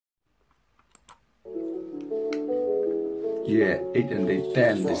Yeah, 8 and 8,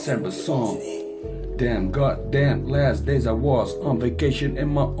 10 December song. Damn, goddamn, last days I was on vacation in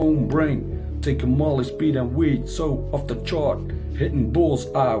my own brain, taking Molly, speed and weed so off the chart, hitting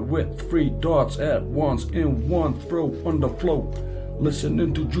bullseye with 3 darts at once in one throw on the float,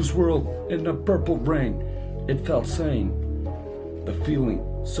 listening to Juice WRLD in the purple rain. It felt sane, the feeling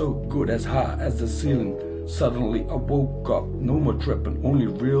so good as high as the ceiling. Suddenly I woke up, no more tripping, only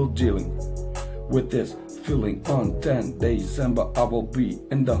real dealing with this feeling. On 10 December I will be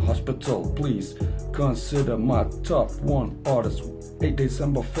in the hospital. Please consider my top 1 artist. 8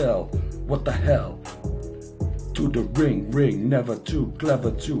 December fell, what the hell? To the ring, never too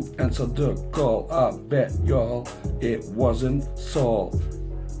clever to answer the call. I bet y'all it wasn't Saul.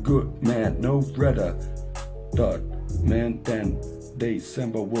 Good man, no redder. Thought man, 10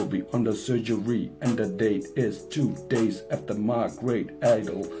 December will be under surgery, and the date is 2 days after my great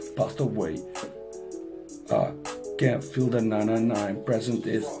idol passed away. I can't feel the 999 present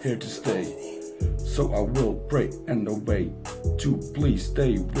is here to stay, so I will pray and obey to please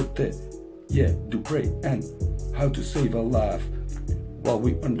stay with it. Yeah, do pray and how to save a life while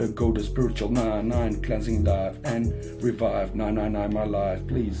we undergo the spiritual 999 cleansing dive and revive 999 my life.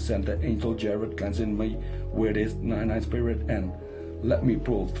 Please send the angel Jared cleansing me with his 99 spirit and let me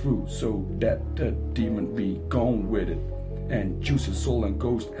pull through so that the demon be gone with it. And Juice's soul and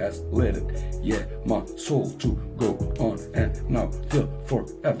ghost has lit it. Yeah, my soul to go on and now till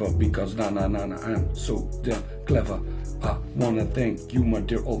forever, because I'm so damn clever. I wanna thank you, my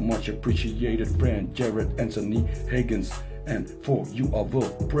dear old much appreciated friend Jared Anthony Higgins, and for you I will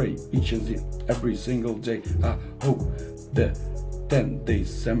pray each and every single day. I hope that 10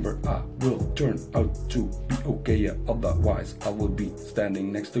 December I will turn out to be okay. Yeah, otherwise I will be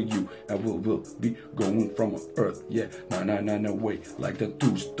standing next to you and will be going from Earth. Yeah, 999 away like the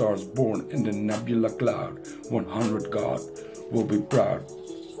 2 stars born in the nebula cloud. 100 God will be proud.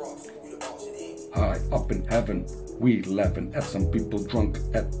 High up in heaven, we laughing at some people drunk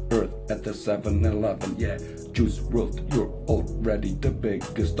at Earth at the 7-Eleven. Yeah, Juice WRLD, you're already the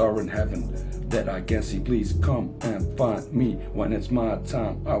biggest star in heaven that I can see. Please come and find me when it's my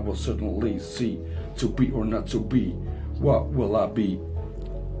time. I will certainly see, to be or not to be, what will I be?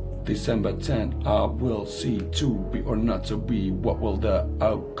 December 10, I will see, to be or not to be, what will the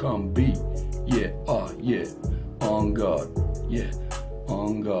outcome be? Yeah, yeah, on God, yeah,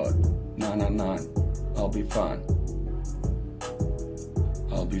 on God. 999, I'll be fine.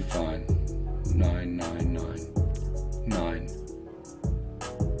 I'll be fine. 999, 9.